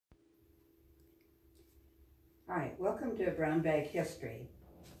Hi, welcome to Brown Bag History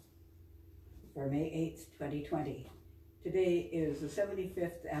for May 8th, 2020. Today is the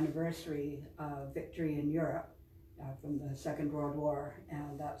 75th anniversary of victory in Europe from the Second World War,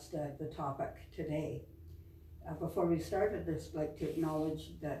 and that's the topic today. Before we start, I'd just like to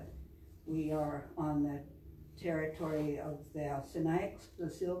acknowledge that we are on the territory of the Sinaiaks, the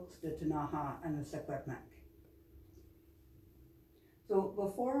Silks, the Tanaha, and the Secwepemc. So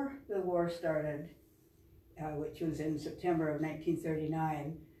before the war started, which was in September of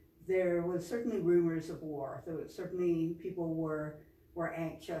 1939, there was certainly rumors of war. There was certainly people were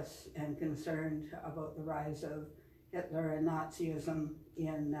anxious and concerned about the rise of Hitler and Nazism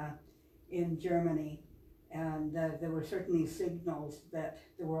in Germany, and there were certainly signals that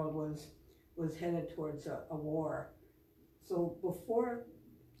the world was headed towards a war. So before,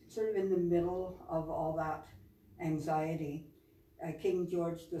 sort of in the middle of all that anxiety, King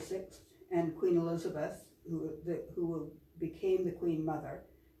George VI and Queen Elizabeth, who became the Queen Mother.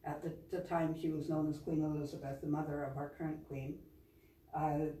 At the time she was known as Queen Elizabeth, the mother of our current Queen.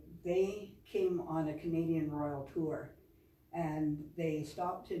 They came on a Canadian royal tour, and they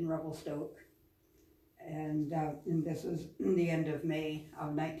stopped in Revelstoke, and this was the end of May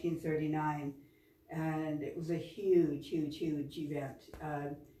of 1939, and it was a huge event.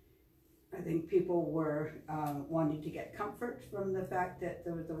 I think people were wanting to get comfort from the fact that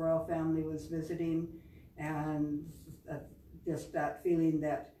the royal family was visiting, and just that feeling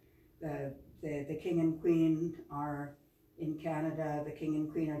that the King and Queen are in Canada, the King and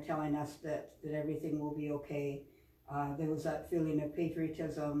Queen are telling us that everything will be okay. There was that feeling of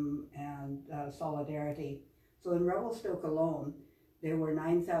patriotism and solidarity. So in Revelstoke alone, there were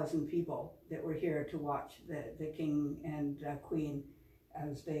 9,000 people that were here to watch the King and Queen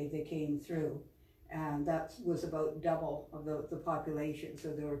as they came through. And that was about double of the population. So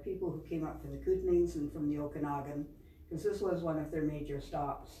there were people who came up from the Kootenays and from the Okanagan, because this was one of their major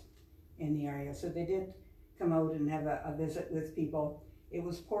stops in the area. So they did come out and have a visit with people. It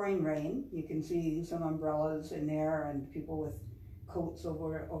was pouring rain. You can see some umbrellas in there and people with coats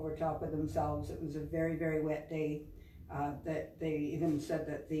over top of themselves. It was a very wet day. That they even said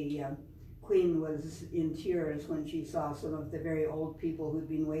that the Queen was in tears when she saw some of the very old people who'd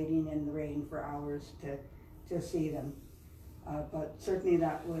been waiting in the rain for hours to see them. But certainly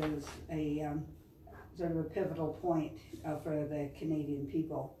that was a sort of a pivotal point for the Canadian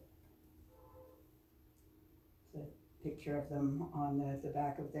people. It's a picture of them on the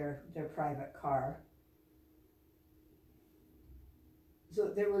back of their private car. So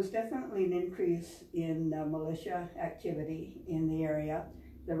there was definitely an increase in militia activity in the area.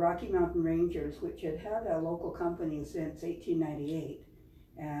 The Rocky Mountain Rangers, which had had a local company since 1898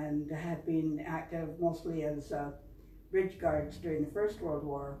 and had been active mostly as bridge guards during the First World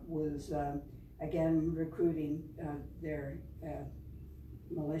War, was again recruiting their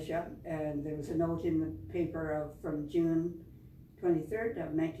militia. And there was a note in the paper from June 23rd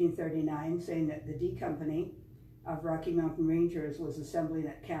of 1939 saying that the D Company of Rocky Mountain Rangers was assembling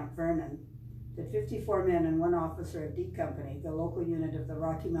at Camp Vernon. That 54 men and one officer of D Company, the local unit of the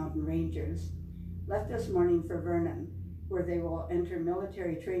Rocky Mountain Rangers, left this morning for Vernon, where they will enter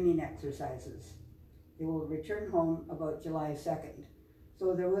military training exercises. They will return home about July 2nd.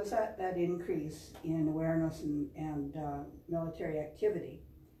 So there was that increase in awareness and military activity.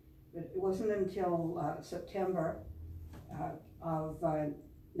 But it wasn't until September of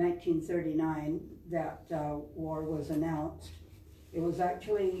 1939 that war was announced. It was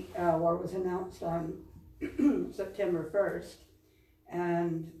actually, war was announced on September 1st,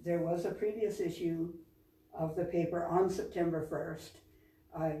 and there was a previous issue of the paper on September 1st.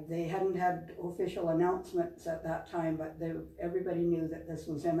 They hadn't had official announcements at that time, but everybody knew that this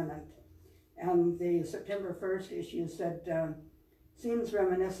was imminent. And the September 1st issue said, scenes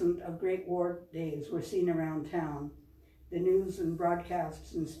reminiscent of Great War days were seen around town. The news and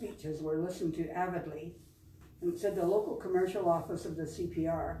broadcasts and speeches were listened to avidly. And it said the local commercial office of the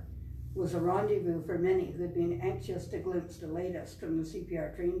CPR was a rendezvous for many who had been anxious to glimpse the latest from the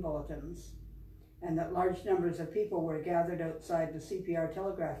CPR train bulletins, and that large numbers of people were gathered outside the CPR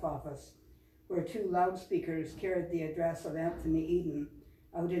telegraph office, where two loudspeakers carried the address of Anthony Eden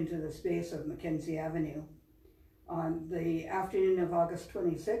out into the space of Mackenzie Avenue. On the afternoon of August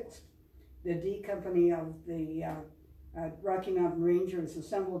 26th, the D Company of the Rocky Mountain Rangers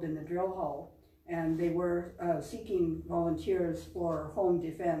assembled in the drill hall, and they were seeking volunteers for home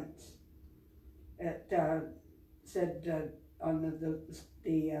defense. It said on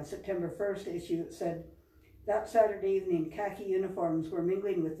the September 1st issue, it said, that Saturday evening, khaki uniforms were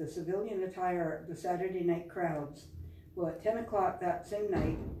mingling with the civilian attire of the Saturday night crowds. Well, at 10 o'clock that same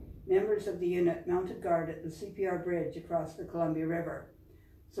night, members of the unit mounted guard at the CPR bridge across the Columbia River.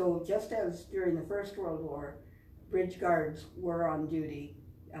 So just as during the First World War, bridge guards were on duty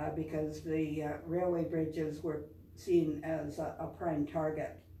because the railway bridges were seen as a prime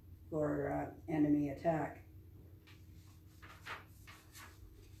target for enemy attack.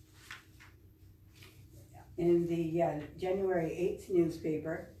 In the January 8th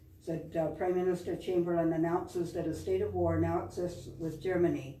newspaper, said Prime Minister Chamberlain announces that a state of war now exists with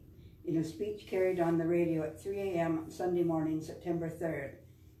Germany in a speech carried on the radio at 3 a.m. Sunday morning, September 3rd.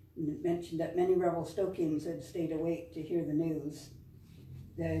 And it mentioned that many Revelstokians had stayed awake to hear the news.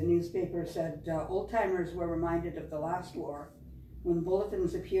 The newspaper said old-timers were reminded of the last war when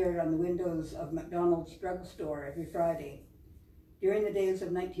bulletins appeared on the windows of McDonald's drugstore every Friday. During the days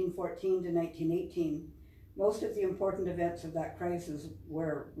of 1914 to 1918, most of the important events of that crisis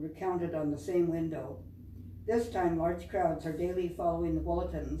were recounted on the same window. This time, large crowds are daily following the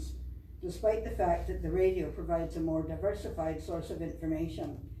bulletins, despite the fact that the radio provides a more diversified source of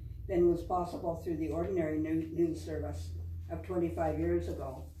information than was possible through the ordinary news service of 25 years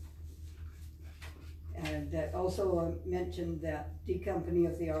ago. And that also mentioned that D Company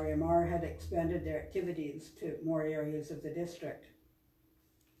of the RMR had expanded their activities to more areas of the district.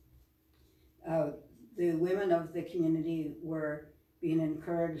 The women of the community were being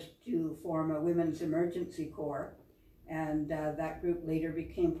encouraged to form a women's emergency corps, and that group later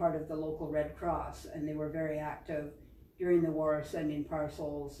became part of the local Red Cross, and they were very active during the war, sending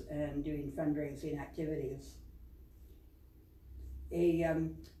parcels and doing fundraising activities. A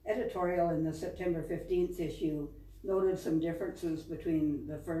editorial in the September 15th issue noted some differences between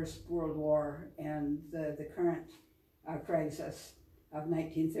the First World War and the current crisis of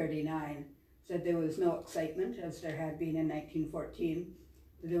 1939. Said there was no excitement as there had been in 1914,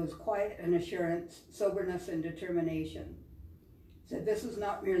 that there was quiet and assurance, soberness and determination. Said this is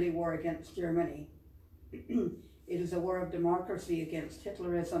not merely war against Germany. It is a war of democracy against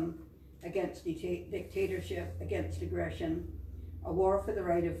Hitlerism, against dictatorship, against aggression, a war for the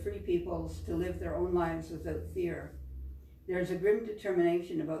right of free peoples to live their own lives without fear. There's a grim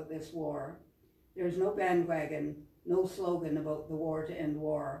determination about this war. There's no bandwagon, no slogan about the war to end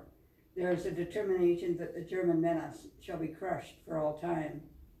war. There is a determination that the German menace shall be crushed for all time.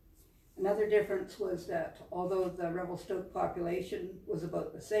 Another difference was that although the Revelstoke population was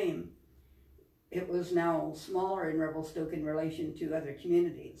about the same, it was now smaller in Revelstoke in relation to other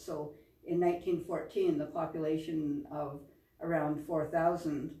communities. So in 1914, the population of around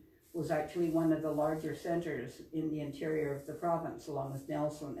 4,000 was actually one of the larger centers in the interior of the province, along with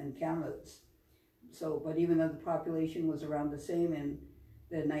Nelson and Kamloops. So, but even though the population was around the same in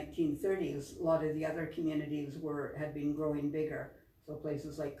the 1930s, a lot of the other communities had been growing bigger. So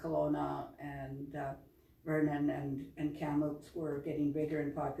places like Kelowna and Vernon and Kamloops were getting bigger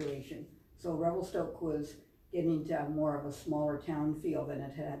in population. So Revelstoke was getting to have more of a smaller town feel than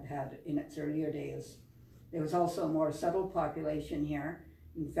it had had in its earlier days. There was also a more settled population here,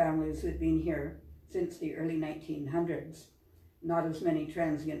 and families who had been here since the early 1900s. Not as many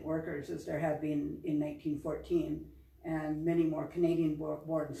transient workers as there had been in 1914, and many more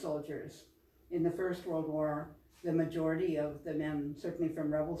Canadian-born soldiers. In the First World War, the majority of the men, certainly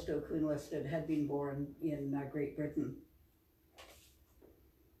from Revelstoke, who enlisted, had been born in Great Britain.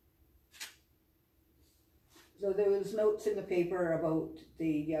 So there was notes in the paper about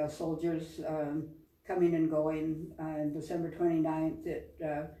the soldiers coming and going. On December 29th, it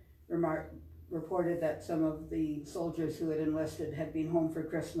reported that some of the soldiers who had enlisted had been home for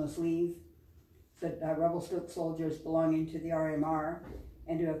Christmas leave. That Revelstoke soldiers belonging to the RMR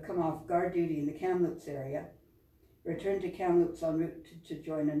and who have come off guard duty in the Kamloops area returned to Kamloops en route to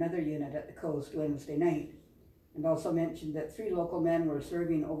join another unit at the coast Wednesday night, and also mentioned that 3 local men were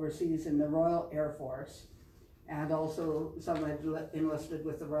serving overseas in the Royal Air Force, and also some had enlisted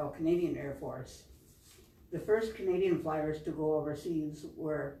with the Royal Canadian Air Force. The first Canadian flyers to go overseas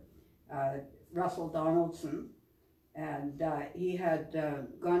were Russell Donaldson, and he had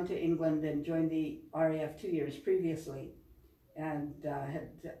gone to England and joined the RAF 2 years previously, and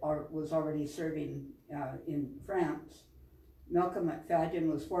was already serving in France. Malcolm McFadden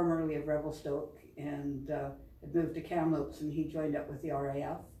was formerly of Revelstoke and had moved to Kamloops, and he joined up with the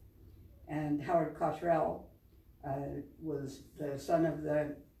RAF. And Howard Cottrell was the son of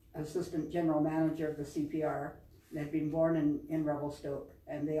the assistant general manager of the CPR and had been born in Revelstoke,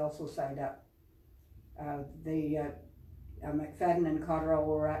 and they also signed up. McFadden and Cottrell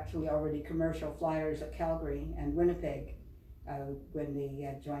were actually already commercial flyers at Calgary and Winnipeg when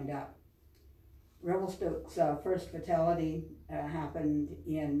they joined up. Revelstoke's first fatality happened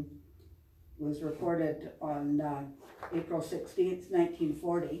in was reported on April 16th,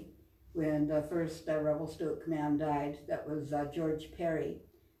 1940, when the first Revelstoke man died. That was George Perry,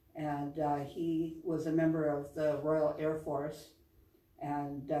 and he was a member of the Royal Air Force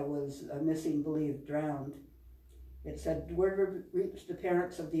and was missing, believed drowned. It said, word reached the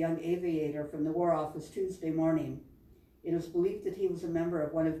parents of the young aviator from the War Office Tuesday morning. It is believed that he was a member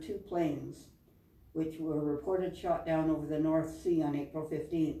of one of two planes, which were reported shot down over the North Sea on April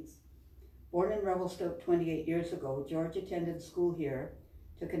 15th. Born in Revelstoke 28 years ago, George attended school here,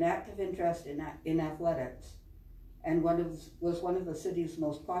 took an active interest in athletics, and was one of the city's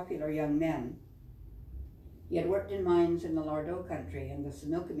most popular young men. He had worked in mines in the Lardo country and the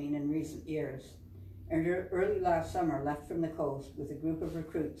Similkameen in recent years, and early last summer left from the coast with a group of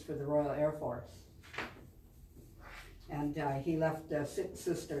recruits for the Royal Air Force. And he left 6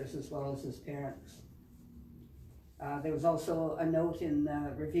 sisters as well as his parents. There was also a note in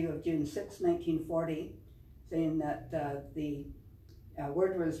the review of June 6, 1940, saying that the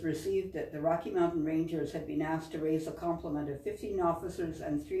word was received that the Rocky Mountain Rangers had been asked to raise a complement of 15 officers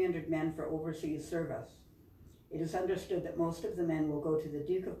and 300 men for overseas service. It is understood that most of the men will go to the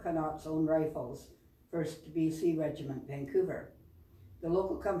Duke of Connaught's own rifles, 1st BC Regiment, Vancouver. The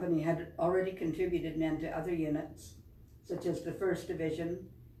local company had already contributed men to other units, such as the 1st Division,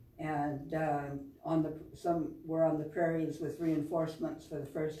 and some were on the prairies with reinforcements for the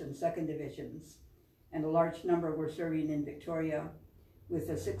 1st and 2nd Divisions, and a large number were serving in Victoria with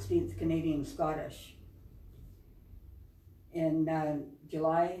the 16th Canadian Scottish. In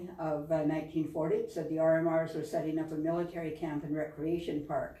July of 1940, it said the RMRs were setting up a military camp and recreation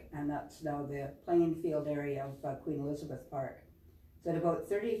park, and that's now the playing field area of Queen Elizabeth Park. It said about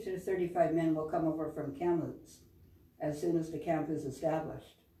 30 to 35 men will come over from Kamloops as soon as the camp is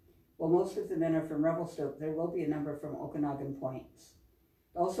established. While most of the men are from Revelstoke, there will be a number from Okanagan Points.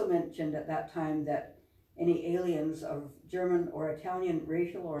 It also mentioned at that time that any aliens of German or Italian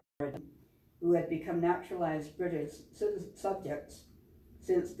racial origin who had become naturalized British subjects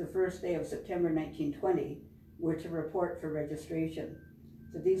since the first day of September 1920 were to report for registration.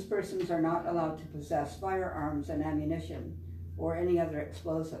 So these persons are not allowed to possess firearms and ammunition or any other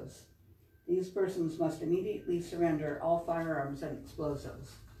explosives. These persons must immediately surrender all firearms and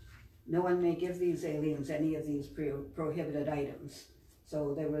explosives. No one may give these aliens any of these prohibited items.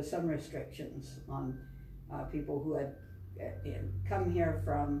 So there were some restrictions on people who had come here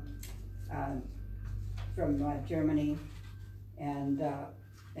from Germany and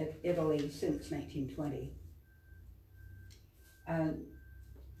Italy since 1920.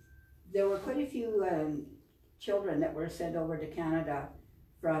 There were quite a few children that were sent over to Canada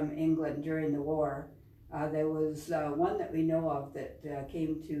from England during the war. There was one that we know of that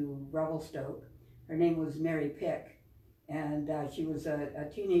came to Revelstoke. Her name was Mary Pick, and she was a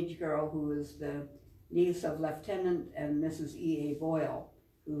teenage girl who was the niece of Lieutenant and Mrs. E.A. Boyle,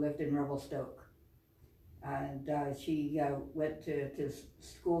 who lived in Revelstoke. And she went to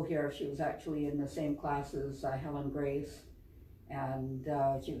school here. She was actually in the same class as Helen Grace, and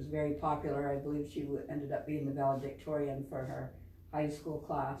she was very popular. I believe she ended up being the valedictorian for her high school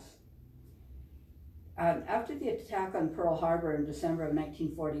class. After the attack on Pearl Harbor in December of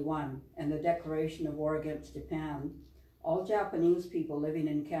 1941 and the declaration of war against Japan, all Japanese people living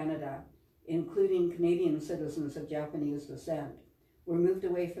in Canada, including Canadian citizens of Japanese descent, were moved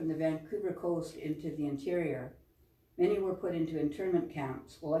away from the Vancouver coast into the interior. Many were put into internment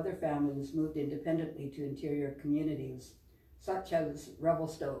camps, while other families moved independently to interior communities, such as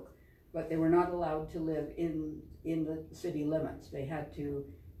Revelstoke, but they were not allowed to live in the city limits. They had to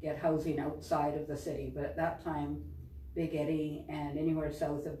get housing outside of the city, but at that time, Big Eddy and anywhere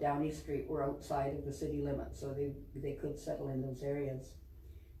south of Downey Street were outside of the city limits, so they could settle in those areas.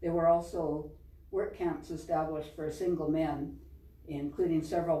 There were also work camps established for single men, including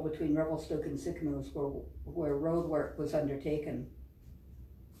several between Revelstoke and Sicamous, where road work was undertaken.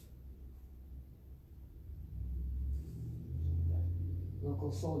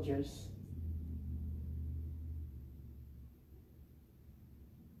 Local soldiers.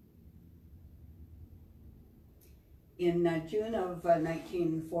 In June of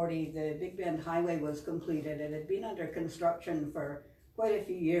 1940, the Big Bend Highway was completed. It had been under construction for quite a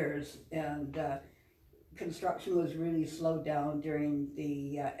few years, and construction was really slowed down during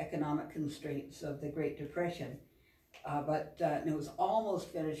the economic constraints of the Great Depression. But it was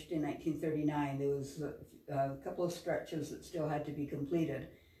almost finished in 1939. There was a couple of stretches that still had to be completed.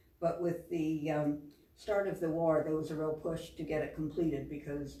 But with the start of the war, there was a real push to get it completed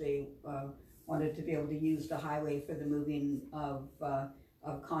because they wanted to be able to use the highway for the moving of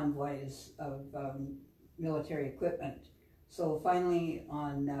military equipment. So finally,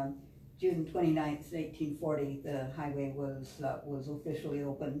 on June 29th, 1840, the highway was officially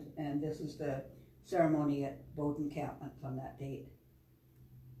opened, and this is the ceremony at boat encampment on that date.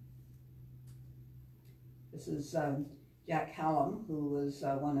 This is Jack Hallam, who was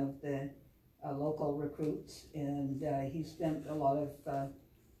one of the local recruits, and he spent a lot of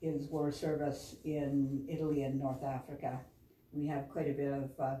his war service in Italy and North Africa. We have quite a bit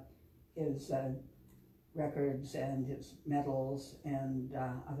of his records and his medals and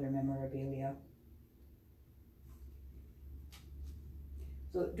other memorabilia.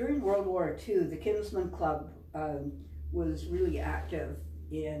 So during World War II, the Kinsman Club was really active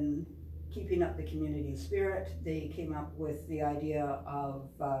in keeping up the community spirit. They came up with the idea of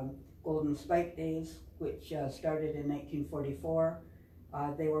Golden Spike Days, which started in 1944.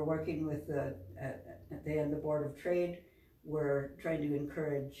 They were working with the Board of Trade, were trying to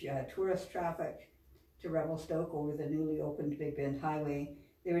encourage tourist traffic to Revelstoke over the newly opened Big Bend Highway.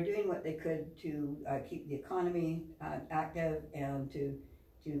 They were doing what they could to keep the economy active and to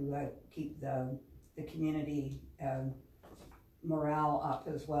keep the community morale up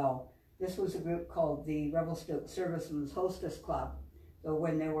as well. This was a group called the Revelstoke Servicemen's Hostess Club. So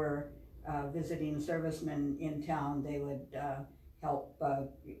when there were visiting servicemen in town, they would help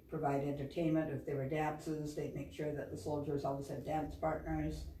provide entertainment. If there were dances, they'd make sure that the soldiers always had dance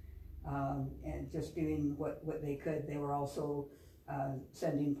partners, and just doing what they could. They were also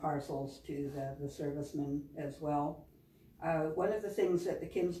sending parcels to the servicemen as well. One of the things that the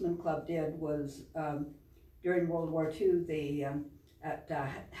Kinsman Club did was during World War II, they at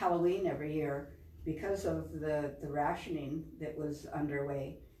Halloween every year, because of the rationing that was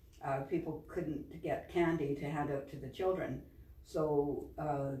underway, people couldn't get candy to hand out to the children. So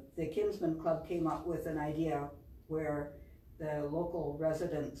the Kinsman Club came up with an idea where the local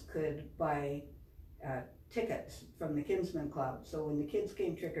residents could buy tickets from the Kinsman Club. So when the kids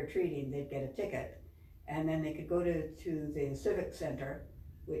came trick-or-treating, they'd get a ticket, and then they could go to the Civic Center,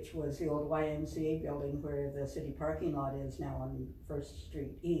 which was the old YMCA building where the city parking lot is now on 1st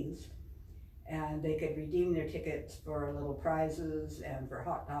Street East, and they could redeem their tickets for little prizes and for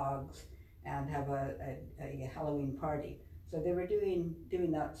hot dogs and have a Halloween party. So they were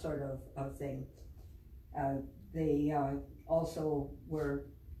doing that sort of thing. They also were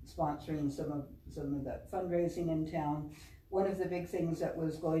sponsoring some of the fundraising in town. One of the big things that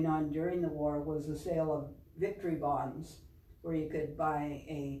was going on during the war was the sale of victory bonds, where you could buy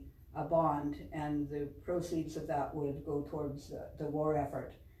a bond, and the proceeds of that would go towards the war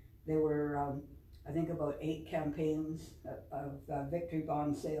effort. There were, I think, about 8 campaigns of victory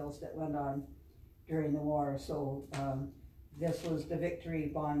bond sales that went on during the war. So this was the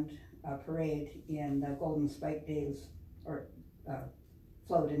victory bond parade in the Golden Spike Days, or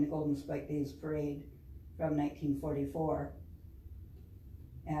float in the Golden Spike Days parade from 1944.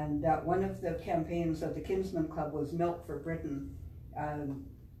 And one of the campaigns of the Kinsman Club was Milk for Britain.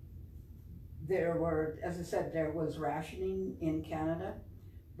 There were, as I said, there was rationing in Canada,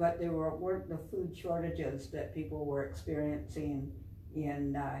 but there weren't the food shortages that people were experiencing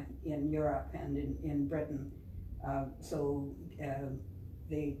in Europe and in Britain. So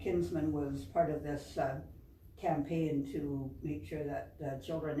the Kinsman was part of this campaign to make sure that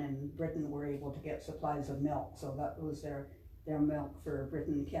children in Britain were able to get supplies of milk. So that was their Milk for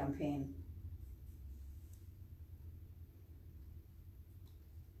Britain campaign.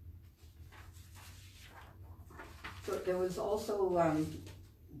 So there was also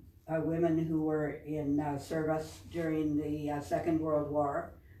women who were in service during the Second World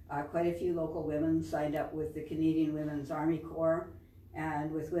War. Quite a few local women signed up with the Canadian Women's Army Corps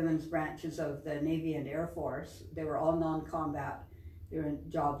and with women's branches of the Navy and Air Force. They were all non-combat. They were in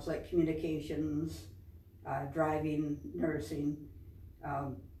jobs like communications, driving, nursing,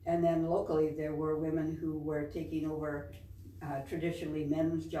 and then locally there were women who were taking over traditionally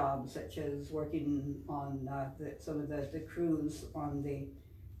men's jobs, such as working on some of the crews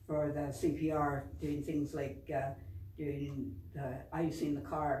for the CPR, doing things like doing icing the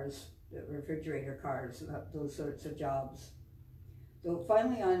cars, the refrigerator cars, those sorts of jobs. So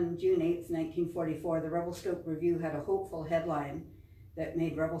finally on June 8th, 1944, the Revelstoke Review had a hopeful headline that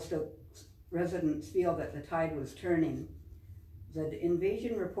made Revelstoke residents feel that the tide was turning. The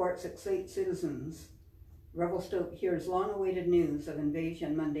invasion reports excite citizens. Revelstoke hears long-awaited news of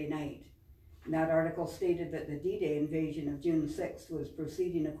invasion Monday night. And that article stated that the D-Day invasion of June 6th was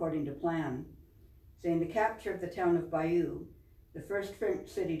proceeding according to plan, saying the capture of the town of Bayeux, the first French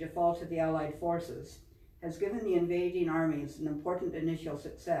city to fall to the Allied forces, has given the invading armies an important initial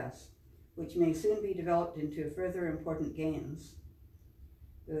success, which may soon be developed into further important gains.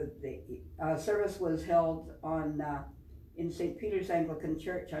 The service was held on in St. Peter's Anglican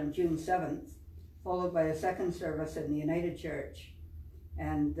Church on June 7th, followed by a second service in the United Church.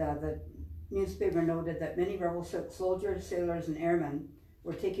 And the newspaper noted that many Revelstoke soldiers, sailors, and airmen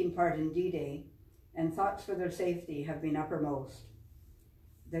were taking part in D-Day, and thoughts for their safety have been uppermost.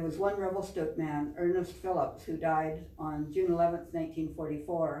 There was one Revelstoke man, Ernest Phillips, who died on June 11th,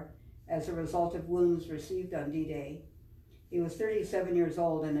 1944, as a result of wounds received on D-Day. He was 37 years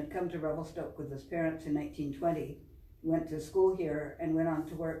old and had come to Revelstoke with his parents in 1920. He went to school here and went on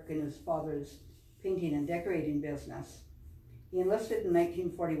to work in his father's painting and decorating business. He enlisted in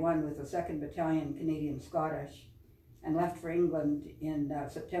 1941 with the 2nd Battalion Canadian Scottish and left for England in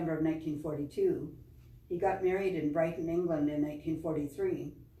September of 1942. He got married in Brighton, England in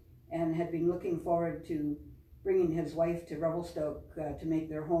 1943 and had been looking forward to bringing his wife to Revelstoke to make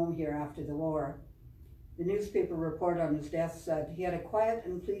their home here after the war. The newspaper report on his death said he had a quiet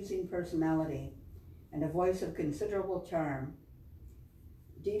and pleasing personality and a voice of considerable charm.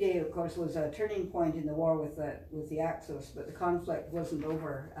 D-Day, of course, was a turning point in the war with the Axis, but the conflict wasn't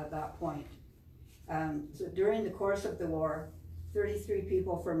over at that point. So during the course of the war, 33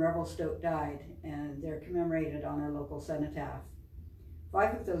 people from Revelstoke died, and they're commemorated on our local cenotaph.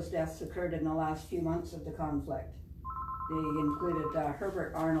 5 of those deaths occurred in the last few months of the conflict. They included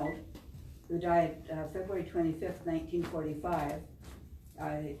Herbert Arnold, who died February 25th, 1945.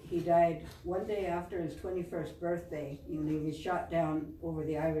 He died one day after his 21st birthday. He was shot down over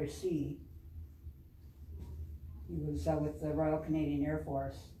the Irish Sea. He was with the Royal Canadian Air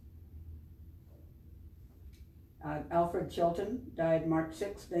Force. Alfred Chilton died March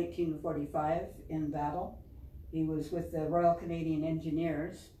 6, 1945 in battle. He was with the Royal Canadian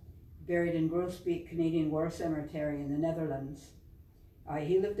Engineers, buried in Grosbeek Canadian War Cemetery in the Netherlands.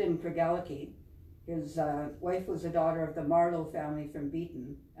 He lived in Craigellachie. His wife was a daughter of the Marlowe family from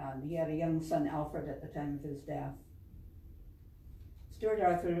Beaton. He had a young son, Alfred, at the time of his death. Stuart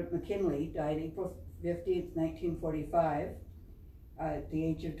Arthur McKinley died April 15th, 1945, at the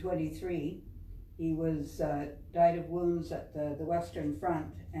age of 23. He died of wounds at the Western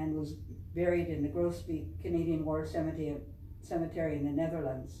Front and was buried in the Grosbeek Canadian War Cemetery in the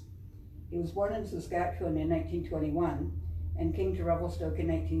Netherlands. He was born in Saskatchewan in 1921 and came to Revelstoke in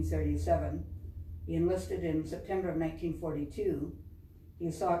 1937. He enlisted in September of 1942.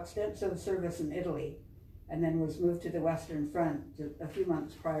 He saw extensive service in Italy and then was moved to the Western Front a few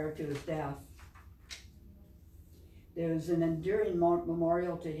months prior to his death. There's an enduring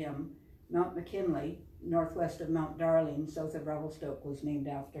memorial to him. Mount McKinley, northwest of Mount Darling, south of Revelstoke, was named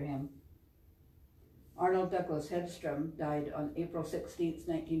after him. Arnold Douglas Hedstrom died on April 16,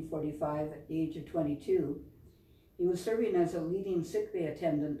 1945, at the age of 22. He was serving as a leading sickbay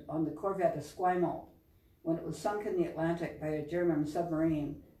attendant on the corvette Esquimalt when it was sunk in the Atlantic by a German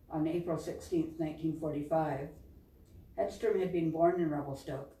submarine on April 16, 1945. Hedstrom had been born in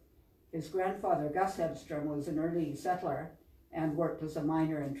Revelstoke. His grandfather, Gus Hedstrom, was an early settler and worked as a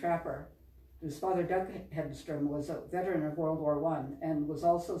miner and trapper. His father, Doug Hedstrom, was a veteran of World War I and was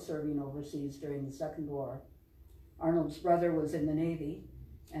also serving overseas during the Second War. Arnold's brother was in the Navy,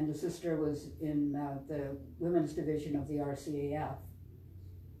 and his sister was in the women's division of the RCAF.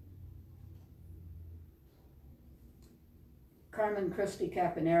 Carmen Christie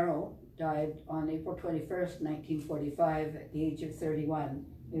Caponero died on April 21st, 1945, at the age of 31.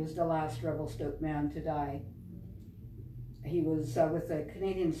 He was the last Revelstoke man to die. He was with the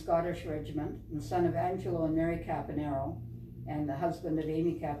Canadian Scottish Regiment, the son of Angelo and Mary Caponero, and the husband of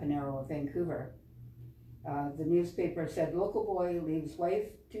Amy Caponero of Vancouver. The newspaper said, local boy leaves wife,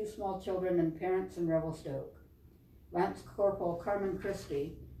 2 small children, and parents in Revelstoke. Lance Corporal Carmen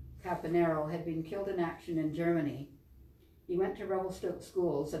Christie Caponero had been killed in action in Germany. He went to Revelstoke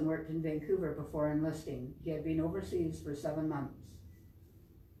schools and worked in Vancouver before enlisting. He had been overseas for 7 months.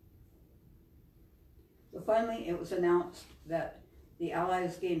 So finally, it was announced that the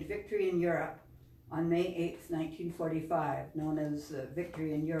Allies gained victory in Europe on May 8, 1945, known as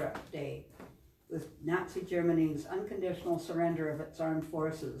Victory in Europe Day, with Nazi Germany's unconditional surrender of its armed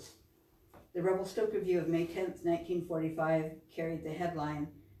forces. The Revelstoke Review of May 10, 1945 carried the headline,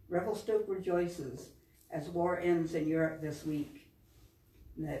 Revelstoke Rejoices as War Ends in Europe This Week.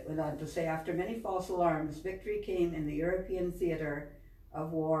 And it went on to say, after many false alarms, victory came in the European theater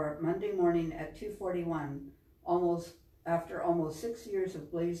of war Monday morning at 2:41, after almost 6 years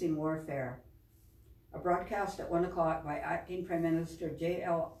of blazing warfare. A broadcast at 1 o'clock by Acting Prime Minister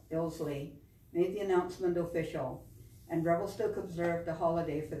J.L. Ilsley made the announcement official, and Revelstoke observed a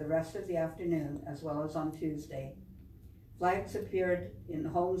holiday for the rest of the afternoon as well as on Tuesday. Flags appeared in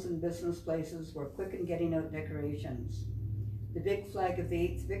homes and business places, were quick in getting out decorations. The big flag of the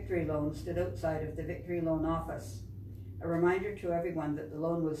 8th Victory Loan stood outside of the Victory Loan office. a reminder to everyone that the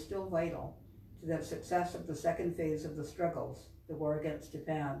loan was still vital to the success of the second phase of the struggles, the war against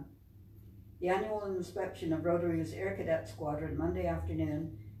Japan. The annual inspection of Rotary's Air Cadet Squadron Monday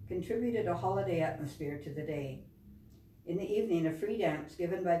afternoon contributed a holiday atmosphere to the day. In the evening, a free dance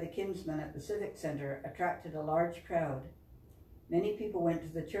given by the Kinsmen at the Civic Center attracted a large crowd. Many people went to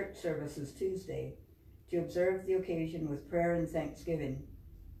the church services Tuesday to observe the occasion with prayer and thanksgiving.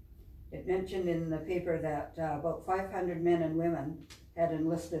 It mentioned in the paper that about 500 men and women had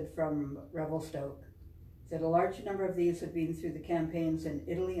enlisted from Revelstoke. That a large number of these had been through the campaigns in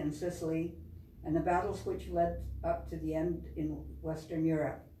Italy and Sicily and the battles which led up to the end in Western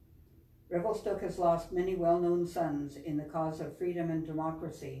Europe. Revelstoke has lost many well-known sons in the cause of freedom and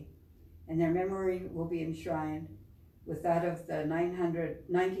democracy, and their memory will be enshrined with that of the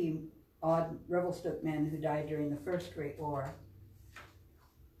 990-odd Revelstoke men who died during the First Great War.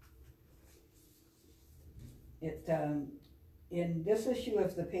 In this issue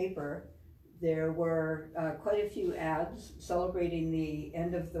of the paper, there were quite a few ads celebrating the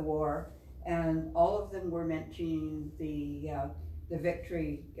end of the war, and all of them were mentioning the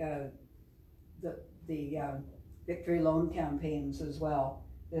victory, the victory loan campaigns as well.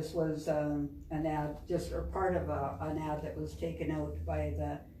 This was an ad, just or part of an ad that was taken out by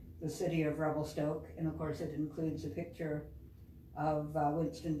the city of Revelstoke, and of course it includes a picture of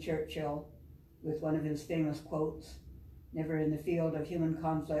Winston Churchill with one of his famous quotes, "Never in the field of human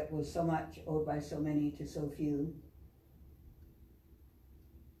conflict was so much owed by so many to so few."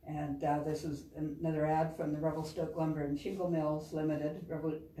 And this is another ad from the Revelstoke Lumber and Shingle Mills Limited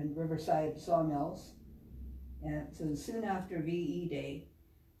and Riverside Sawmills. And it says, "Soon after VE Day,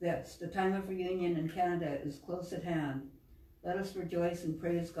 the time of reunion in Canada is close at hand. Let us rejoice and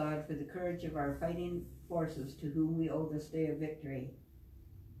praise God for the courage of our fighting forces to whom we owe this day of victory."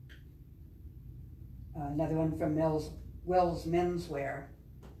 Another one from Wells Menswear.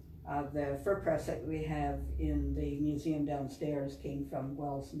 The fur press that we have in the museum downstairs came from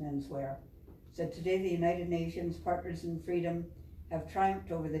Wells Menswear. It said, "Today the United Nations partners in freedom have triumphed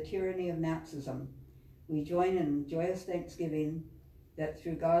over the tyranny of Nazism. We join in joyous thanksgiving that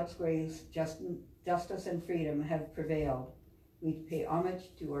through God's grace, justice and freedom have prevailed. We pay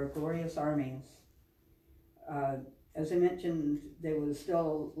homage to our glorious armies." As I mentioned, there was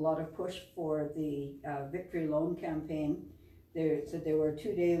still a lot of push for the Victory Loan campaign. There were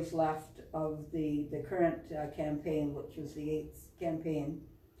 2 days left of the current campaign, which was the 8th campaign.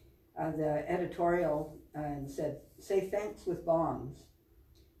 The editorial said, "Say thanks with bonds.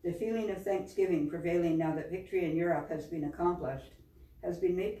 The feeling of thanksgiving prevailing now that victory in Europe has been accomplished has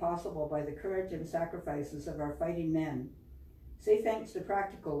been made possible by the courage and sacrifices of our fighting men. Say thanks the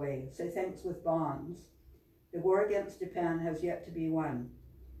practical way. Say thanks with bonds. The war against Japan has yet to be won.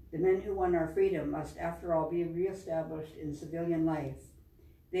 The men who won our freedom must, after all, be reestablished in civilian life.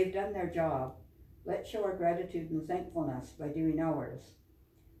 They've done their job. Let's show our gratitude and thankfulness by doing ours.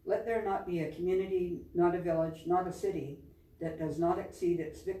 Let there not be a community, not a village, not a city that does not exceed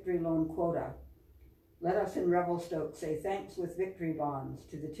its victory loan quota. Let us in Revelstoke say thanks with victory bonds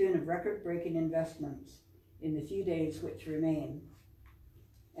to the tune of record-breaking investments in the few days which remain."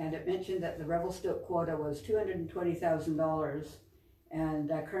 And it mentioned that the Revelstoke quota was $220,000, and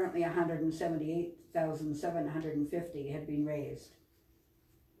currently $178,750 had been raised.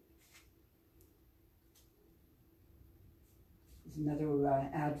 There's another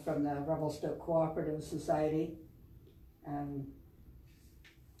ad from the Revelstoke Cooperative Society.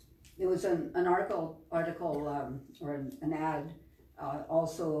 There was an article or an ad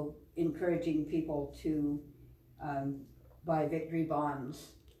also encouraging people to buy victory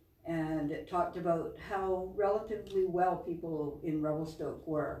bonds. And it talked about how relatively well people in Revelstoke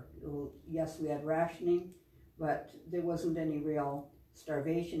were. Yes, we had rationing, but there wasn't any real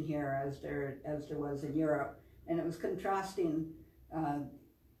starvation here as there was in Europe. And it was contrasting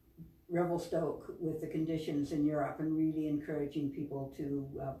Revelstoke with the conditions in Europe and really encouraging people to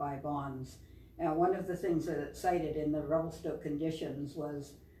buy bonds. One of the things that it cited in the Revelstoke conditions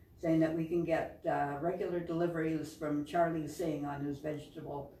was saying that we can get regular deliveries from Charlie Singh on his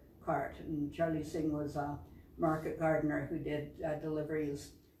vegetable cart. And Charlie Singh was a market gardener who did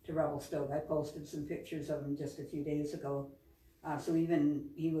deliveries to Revelstoke. I posted some pictures of him just a few days ago. So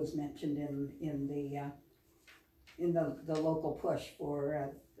even he was mentioned in the local push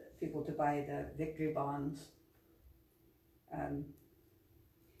for people to buy the victory bonds.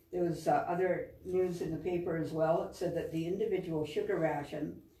 There was other news in the paper as well. It said that the individual sugar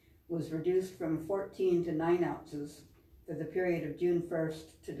ration was reduced from 14 to 9 ounces for the period of June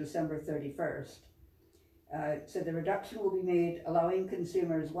 1st to December 31st. It said the reduction will be made allowing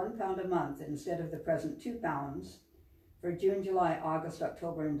consumers £1 a month instead of the present £2 for June, July, August,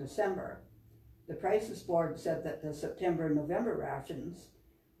 October, and December. The Prices Board said that the September and November rations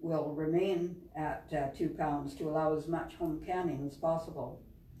will remain at £2 to allow as much home canning as possible.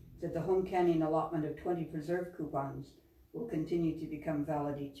 That the home canning allotment of 20 preserve coupons will continue to become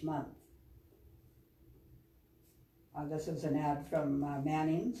valid each month. This is an ad from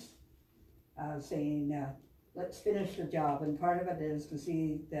Manning's saying, let's finish the job. And part of it is to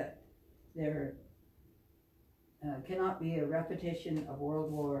see that there cannot be a repetition of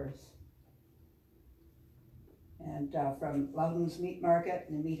world wars. And from Loudon's Meat Market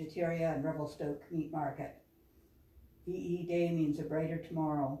and the Meatateria and Revelstoke Meat Market. VE Day means a brighter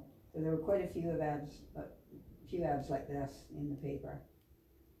tomorrow. So there were quite a few ads like this in the paper.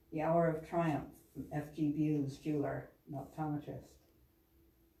 The Hour of Triumph from F.G. Buse, jeweler, an optometrist.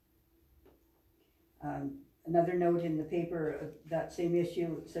 Another note in the paper, that same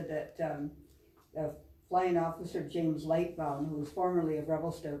issue, said that the Flying Officer James Lightbound, who was formerly of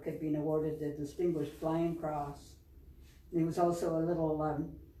Revelstoke, had been awarded the Distinguished Flying Cross. There was also a little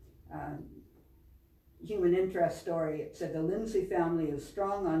human interest story. It said the Lindsay family is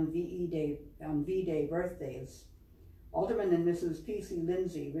strong on V-Day birthdays. Alderman and Mrs. P.C.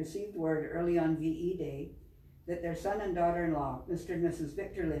 Lindsay received word early on VE Day that their son and daughter-in-law, Mr. and Mrs.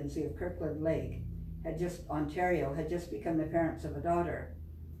 Victor Lindsay of Kirkland Lake, Ontario, had just become the parents of a daughter.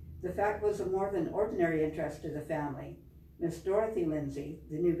 The fact was of more than ordinary interest to the family. Miss Dorothy Lindsay,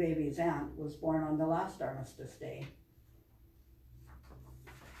 the new baby's aunt, was born on the last Armistice Day.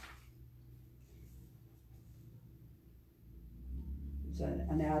 It's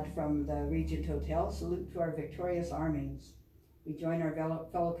an ad from the Regent Hotel. Salute to our victorious armies. We join our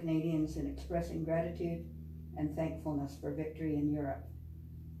fellow Canadians in expressing gratitude and thankfulness for victory in Europe.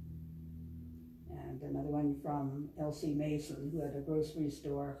 And another one from Elsie Mason, who had a grocery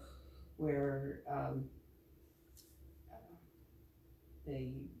store where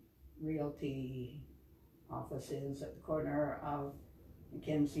the realty office is at the corner of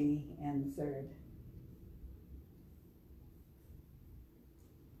Mackenzie and 3rd.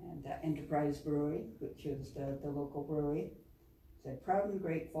 And Enterprise Brewery, which is the local brewery, said, proud and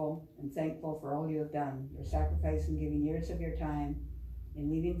grateful and thankful for all you have done, your sacrifice in giving years of your time, in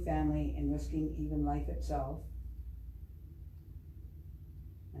leaving family and risking even life itself.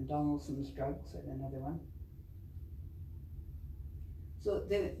 And Donaldson's Drugs, said another one. So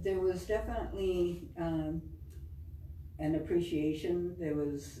there was definitely an appreciation. There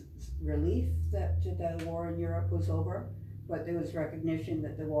was relief that the war in Europe was over, but there was recognition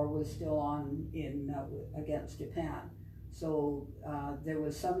that the war was still on against Japan. So there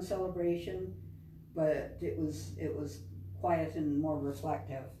was some celebration, but it was quiet and more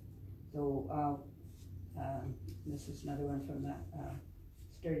reflective. So this is another one from the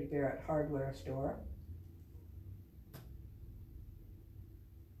Sturdy Barrett hardware store.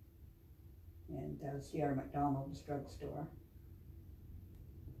 And C.R. McDonald's drugstore.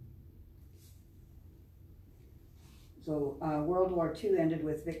 So World War II ended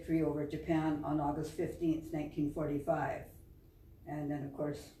with victory over Japan on August 15th, 1945. And then, of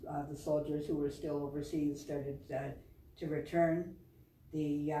course, the soldiers who were still overseas started to return.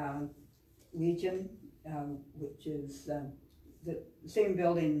 The Legion, which is the same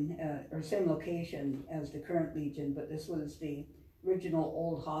building or same location as the current Legion, but this was the original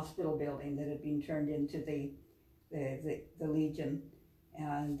old hospital building that had been turned into the Legion.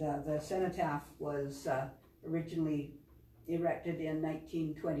 And the cenotaph was originally erected in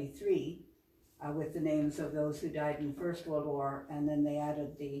 1923 with the names of those who died in the First World War, and then they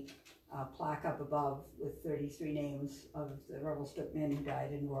added the plaque up above with 33 names of the Revelstoke men who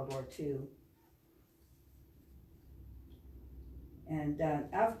died in World War II. And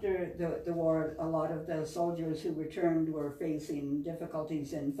after the war, a lot of the soldiers who returned were facing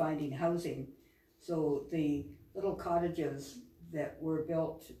difficulties in finding housing. So the little cottages that were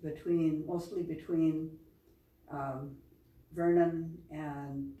built mostly between Vernon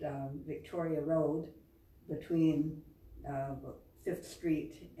and Victoria Road, between 5th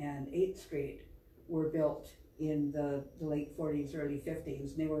Street and 8th Street, were built in the late 40s, early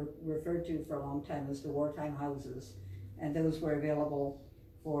 50s. They were referred to for a long time as the wartime houses, and those were available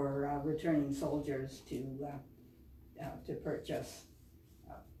for returning soldiers to purchase.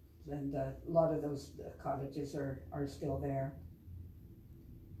 And a lot of those cottages are still there.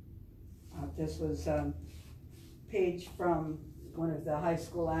 This was page from one of the high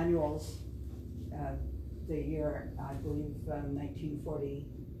school annuals, the year, I believe,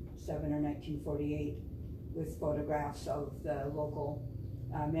 1947 or 1948, with photographs of the local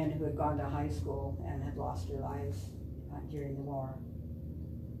men who had gone to high school and had lost their lives during the war.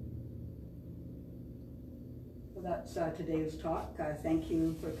 Well, that's today's talk. Thank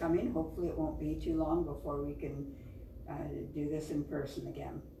you for coming. Hopefully it won't be too long before we can do this in person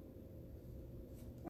again.